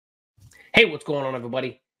Hey, what's going on,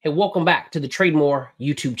 everybody? Hey, welcome back to the Trade More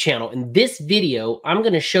YouTube channel. In this video, I'm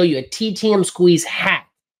going to show you a TTM squeeze hack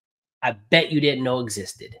I bet you didn't know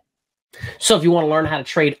existed. So if you want to learn how to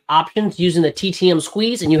trade options using the TTM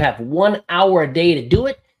squeeze and you have 1 hour a day to do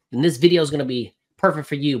it, then this video is going to be perfect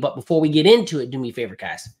for you. But before we get into it, do me a favor,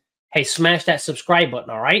 guys. Hey, smash that subscribe button,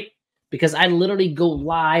 all right? Because I literally go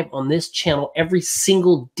live on this channel every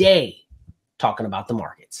single day talking about the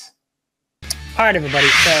markets. All right, everybody.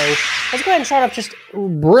 So let's go ahead and start off just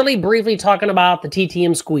really briefly talking about the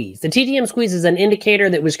TTM squeeze. The TTM squeeze is an indicator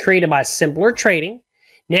that was created by Simpler Trading.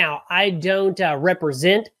 Now, I don't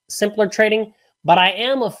represent Simpler Trading, but I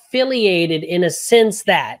am affiliated in a sense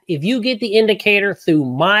that if you get the indicator through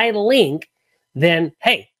my link, then,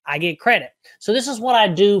 hey, I get credit. So this is what I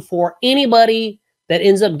do for anybody that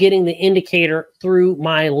ends up getting the indicator through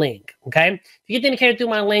my link, okay? If you get the indicator through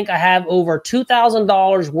my link, I have over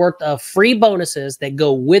 $2,000 worth of free bonuses that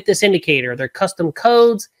go with this indicator. They're custom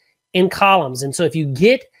codes and columns. And so if you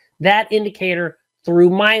get that indicator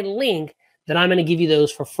through my link, then I'm going to give you those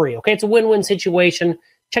for free, okay? It's a win-win situation.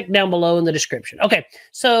 Check down below in the description. Okay,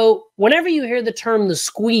 so whenever you hear the term the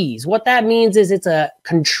squeeze, what that means is it's a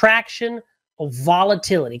contraction of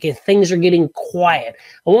volatility. Okay, things are getting quiet.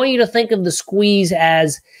 I want you to think of the squeeze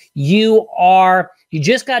as you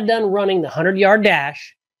just got done running the 100-yard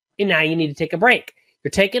dash, and now you need to take a break.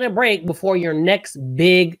 You're taking a break before your next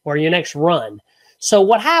big or your next run. So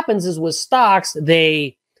what happens is with stocks,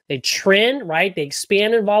 they trend, right? They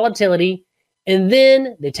expand in volatility, and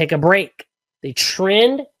then they take a break. They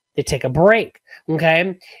trend, they take a break,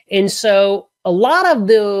 okay? And so a lot of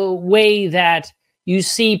the way that you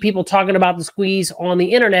see people talking about the squeeze on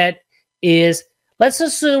the internet is, let's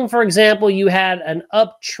assume, for example, you had an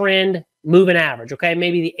uptrend moving average, okay?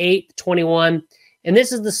 Maybe the 8, 21, and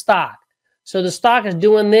this is the stock. So the stock is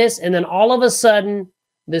doing this, and then all of a sudden,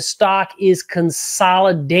 the stock is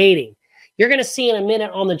consolidating. You're going to see in a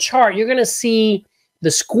minute on the chart, you're going to see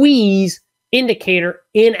the squeeze indicator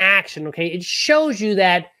in action, okay? It shows you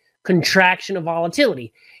that contraction of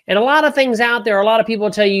volatility. And a lot of things out there, a lot of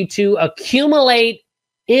people tell you to accumulate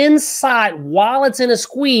inside while it's in a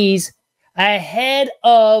squeeze ahead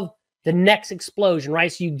of the next explosion,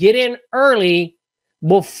 right? So you get in early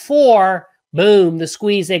before, boom, the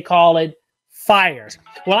squeeze, they call it, fires.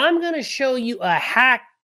 Well, I'm going to show you a hack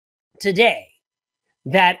today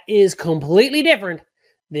that is completely different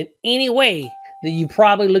than any way that you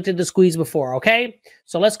probably looked at the squeeze before, okay?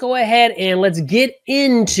 So let's go ahead and let's get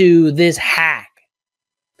into this hack.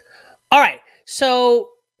 All right, so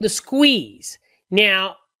the squeeze.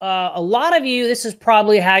 Now, a lot of you, this is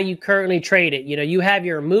probably how you currently trade it. You know, you have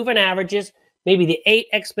your moving averages, maybe the 8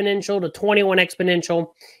 exponential to 21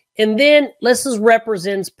 exponential, and then this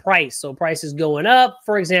represents price. So price is going up,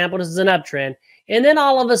 for example, this is an uptrend, and then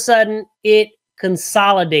all of a sudden it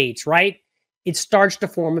consolidates, right? It starts to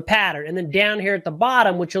form a pattern. And then down here at the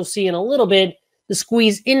bottom, which you'll see in a little bit, the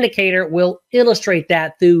squeeze indicator will illustrate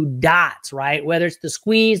that through dots, right? Whether it's the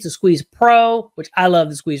Squeeze Pro, which I love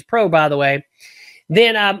the Squeeze Pro, by the way,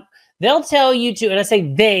 then they'll tell you to, and I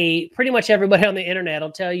say they, pretty much everybody on the internet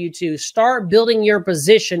will tell you to start building your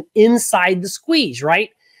position inside the squeeze, right?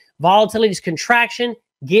 Volatility's contraction,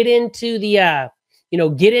 get into the,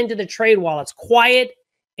 get into the trade while it's quiet,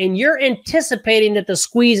 and you're anticipating that the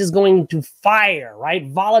squeeze is going to fire, right?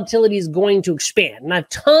 Volatility is going to expand. And I have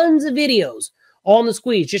tons of videos on the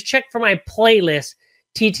squeeze. Just check for my playlist,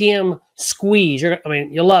 TTM squeeze.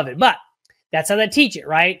 You'll love it. But that's how they teach it,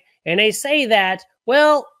 right? And they say that,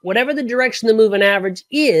 well, whatever the direction the moving average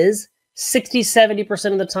is, 60,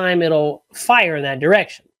 70% of the time it'll fire in that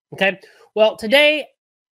direction, okay? Well, today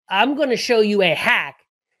I'm going to show you a hack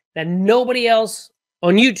that nobody else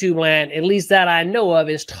on YouTube land, at least that I know of,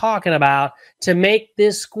 is talking about to make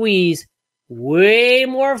this squeeze way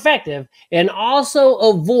more effective and also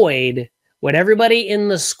avoid what everybody in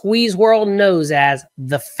the squeeze world knows as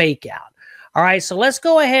the fake out. All right, so let's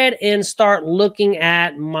go ahead and start looking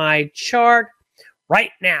at my chart right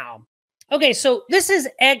now. Okay, so this is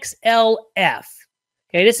XLF.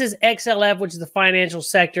 Okay, this is XLF, which is the financial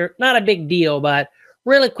sector. Not a big deal, but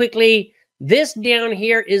really quickly, this down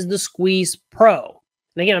here is the Squeeze Pro.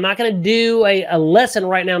 And again, I'm not going to do a lesson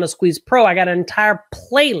right now on the Squeeze Pro. I got an entire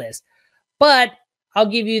playlist. But I'll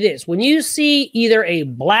give you this. When you see either a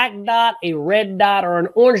black dot, a red dot, or an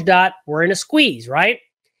orange dot, we're in a squeeze, right?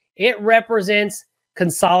 It represents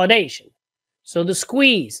consolidation. So the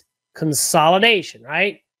squeeze, consolidation,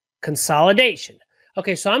 right? Consolidation.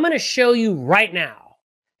 Okay, so I'm going to show you right now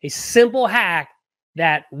a simple hack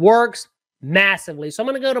that works massively. So I'm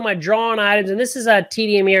going to go to my drawn items, and this is a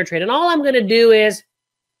TDM air trade. And all I'm going to do is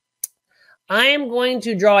I am going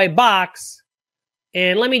to draw a box,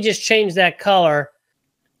 and let me just change that color.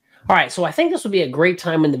 All right, so I think this would be a great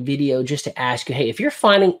time in the video just to ask you, hey, if you're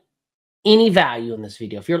finding any value in this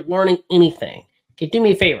video, if you're learning anything, okay, do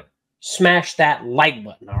me a favor. Smash that like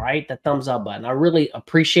button, all right? That thumbs up button. I really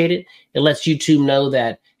appreciate it. It lets YouTube know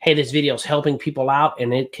that, hey, this video is helping people out,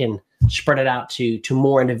 and it can spread it out to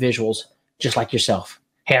more individuals just like yourself.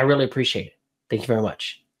 Hey, I really appreciate it. Thank you very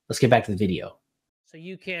much. Let's get back to the video. So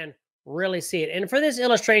you can really see it. And for this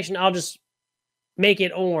illustration, I'll just make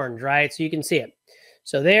it orange, right? So you can see it.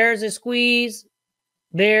 So there's a squeeze,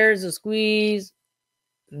 there's a squeeze,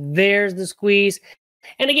 there's the squeeze.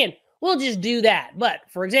 And again, we'll just do that. But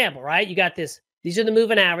for example, right, you got this, these are the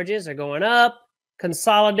moving averages. They're going up,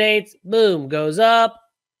 consolidates, boom, goes up,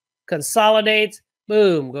 consolidates,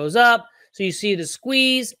 boom, goes up. So you see the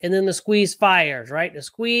squeeze, and then the squeeze fires, right? The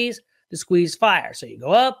squeeze fires. So you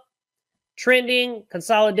go up, trending,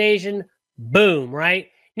 consolidation, boom, right?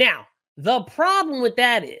 Now, the problem with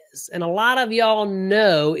that is, and a lot of y'all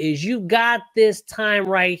know, is you got this time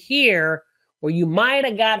right here where you might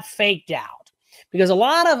have got faked out. Because a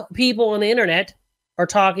lot of people on the internet are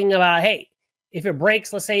talking about, hey, if it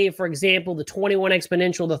breaks, let's say, for example, the 21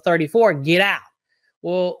 exponential, the 34, get out.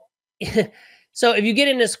 Well, so if you get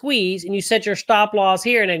in a squeeze and you set your stop loss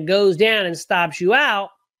here and it goes down and stops you out,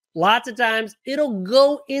 lots of times it'll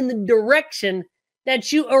go in the direction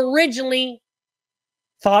that you originally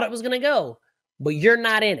thought it was going to go, but you're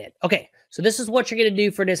not in it. Okay, so this is what you're going to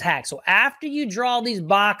do for this hack. So after you draw these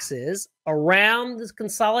boxes around this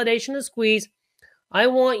consolidation and squeeze, I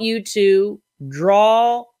want you to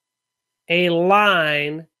draw a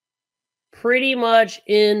line pretty much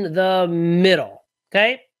in the middle,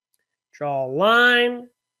 okay? Draw a line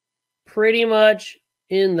pretty much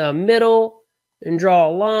in the middle and draw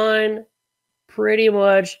a line pretty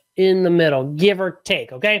much in the middle, give or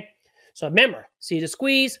take, okay? So remember, see the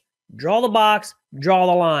squeeze, draw the box, draw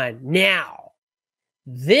the line. Now,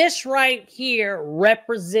 this right here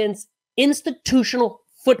represents institutional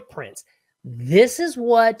footprints. This is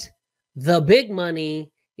what the big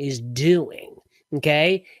money is doing,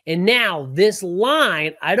 okay? And now this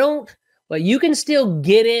line, well, you can still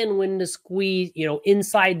get in when the squeeze,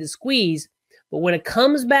 inside the squeeze, but when it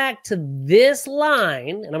comes back to this line,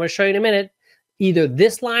 and I'm going to show you in a minute, either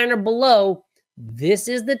this line or below, this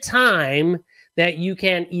is the time that you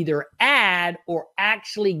can either add or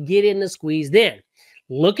actually get in the squeeze then.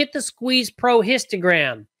 Look at the Squeeze Pro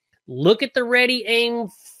histogram. Look at the Ready, Aim,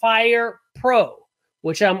 Fire Pro,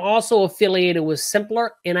 which I'm also affiliated with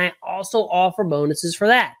Simpler, and I also offer bonuses for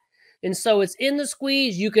that. And so it's in the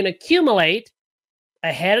squeeze. You can accumulate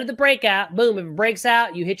ahead of the breakout. Boom, if it breaks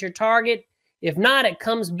out, you hit your target. If not, it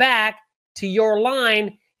comes back to your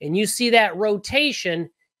line, and you see that rotation.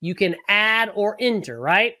 You can add or enter,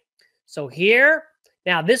 right? So here,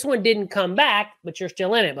 now this one didn't come back, but you're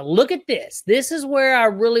still in it. But look at this. This is where I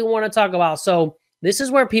really want to talk about. So this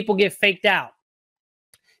is where people get faked out.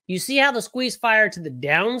 You see how the squeeze fired to the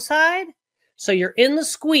downside? So you're in the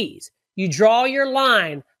squeeze. You draw your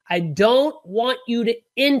line. I don't want you to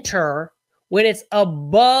enter when it's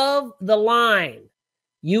above the line.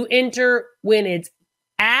 You enter when it's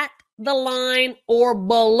at the line or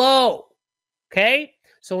below, okay?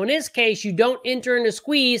 So in this case, you don't enter in the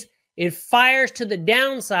squeeze. It fires to the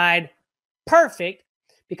downside. Perfect,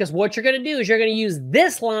 because what you're going to do is you're going to use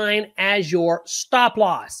this line as your stop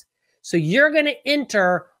loss. So you're going to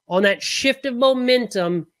enter on that shift of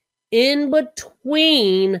momentum in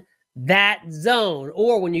between that zone.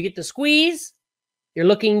 Or when you get the squeeze, you're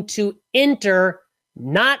looking to enter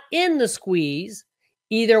not in the squeeze,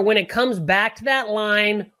 either when it comes back to that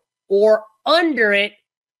line or under it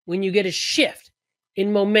when you get a shift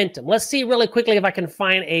in momentum. Let's see really quickly if I can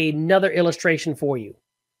find another illustration for you.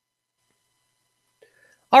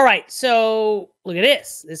 All right, so look at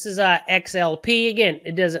this. This is XLP. Again,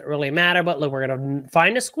 it doesn't really matter, but look, we're going to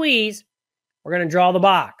find a squeeze. We're going to draw the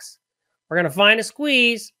box. We're going to find a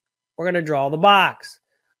squeeze. We're going to draw the box.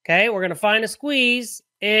 Okay, we're going to find a squeeze,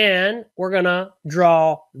 and we're going to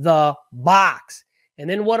draw the box. And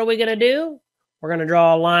then what are we going to do? We're going to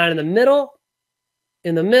draw a line in the middle,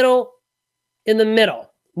 in the middle, in the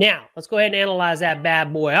middle. Now, let's go ahead and analyze that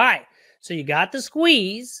bad boy. All right, so you got the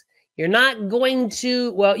squeeze. You're not going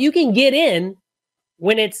to, well, you can get in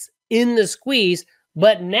when it's in the squeeze,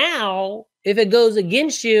 but now if it goes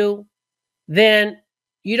against you, then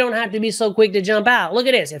you don't have to be so quick to jump out. Look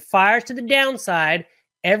at this. It fires to the downside.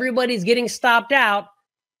 Everybody's getting stopped out.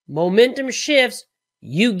 Momentum shifts.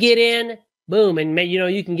 You get in, boom, and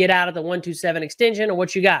you can get out at the 127 extension or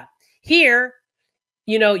what you got. Here,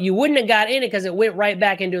 you wouldn't have got in it because it went right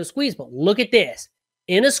back into a squeeze, but look at this.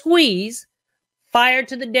 In a squeeze, Fire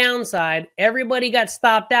to the downside. Everybody got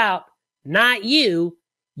stopped out. Not you.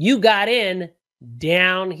 You got in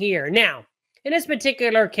down here. Now, in this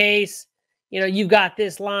particular case, you know, you've got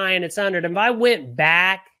this line, it's under it. If I went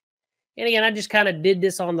back, and again, I just kind of did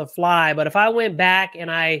this on the fly, but if I went back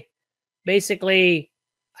and I basically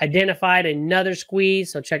identified another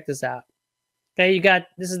squeeze, so check this out. Okay,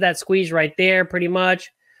 this is that squeeze right there, pretty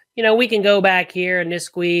much. You know, we can go back here in this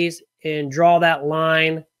squeeze and draw that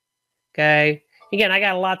line. Okay, again, I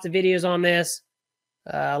got lots of videos on this.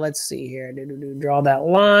 Let's see here. Draw that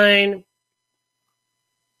line.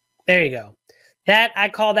 There you go. That, I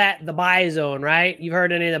call that the buy zone, right? You've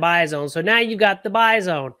heard any of the buy zone. So now you've got the buy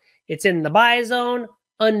zone. It's in the buy zone,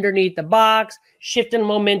 underneath the box, shifting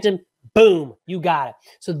momentum. Boom, you got it.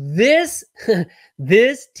 So this,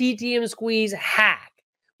 this TTM squeeze hack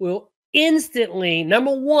will instantly,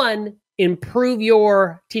 number one, improve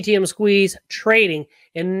your TTM squeeze trading.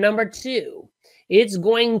 And number two, it's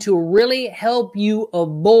going to really help you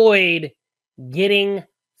avoid getting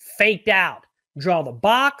faked out. Draw the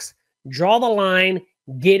box, draw the line,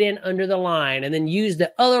 get in under the line, and then use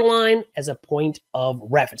the other line as a point of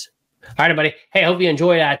reference. All right, everybody. Hey, I hope you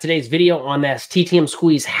enjoyed today's video on this TTM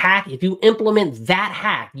squeeze hack. If you implement that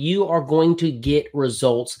hack, you are going to get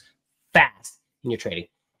results fast in your trading.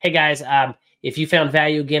 Hey, guys, if you found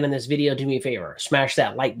value again in this video, do me a favor. Smash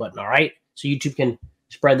that like button, all right? So YouTube can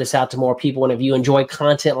spread this out to more people. And if you enjoy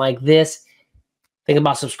content like this, think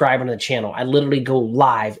about subscribing to the channel. I literally go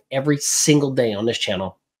live every single day on this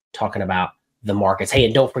channel talking about the markets. Hey,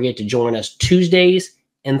 and don't forget to join us Tuesdays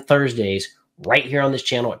and Thursdays right here on this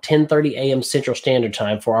channel at 10:30 a.m. Central Standard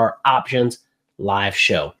Time for our options live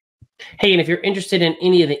show. Hey, and if you're interested in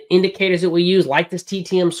any of the indicators that we use, like this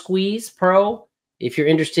TTM Squeeze Pro, if you're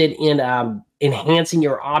interested in enhancing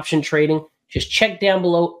your option trading, just check down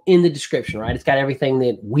below in the description, right? It's got everything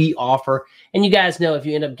that we offer. And you guys know if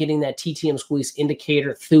you end up getting that TTM Squeeze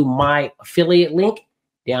indicator through my affiliate link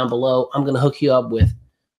down below, I'm going to hook you up with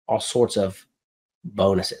all sorts of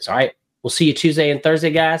bonuses, all right? We'll see you Tuesday and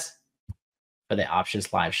Thursday, guys, for the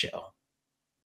Options Live Show.